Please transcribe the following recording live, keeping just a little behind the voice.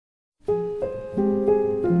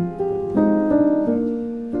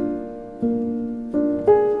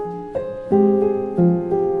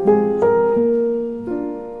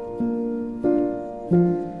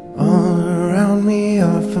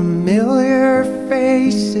their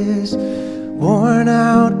faces, worn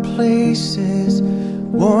out places,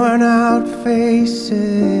 worn out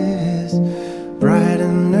faces, bright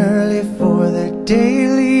and early for their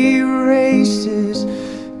daily races,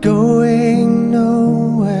 going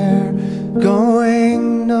nowhere,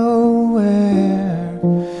 going nowhere.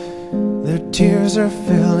 Their tears are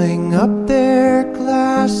filling up their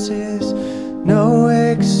glasses, no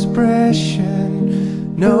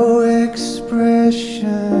expression, no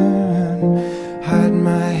expression. Hide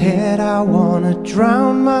my head, I wanna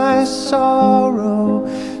drown my sorrow.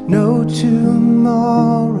 No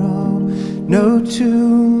tomorrow, no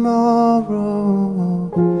tomorrow.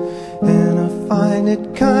 And I find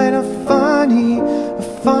it kinda funny, I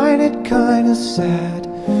find it kinda sad.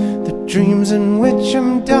 The dreams in which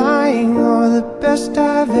I'm dying are the best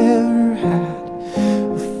I've ever had.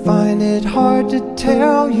 I find it hard to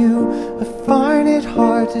tell you, I find it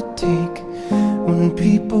hard to take. When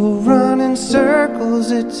people run in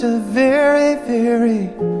circles, it's a very, very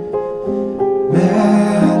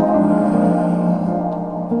mad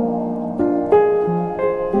world.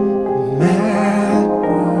 Mad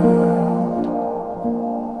world.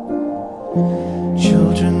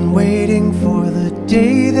 Children waiting for the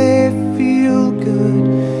day they feel good.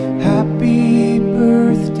 Happy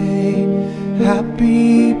birthday,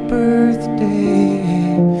 happy birthday.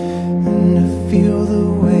 And to feel the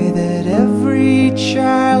way that every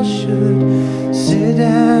child should sit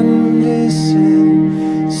and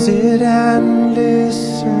listen, sit and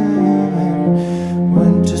listen.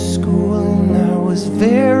 Went to school and I was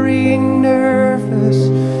very nervous.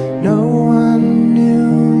 No one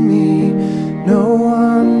knew me, no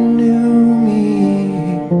one knew me.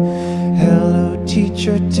 Hello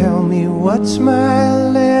teacher, tell me what's my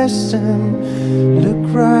lesson. Look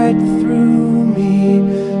right through me,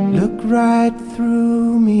 look right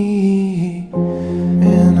through me.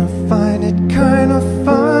 And I find it kinda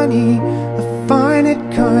funny, I find it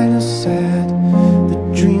kinda sad. The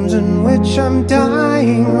dreams in which I'm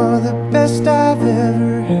dying are the best I've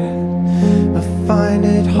ever had. I find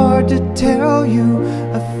it hard to tell you,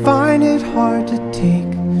 I find it hard to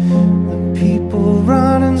take. When people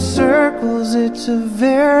run in circles, it's a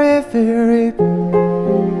very, very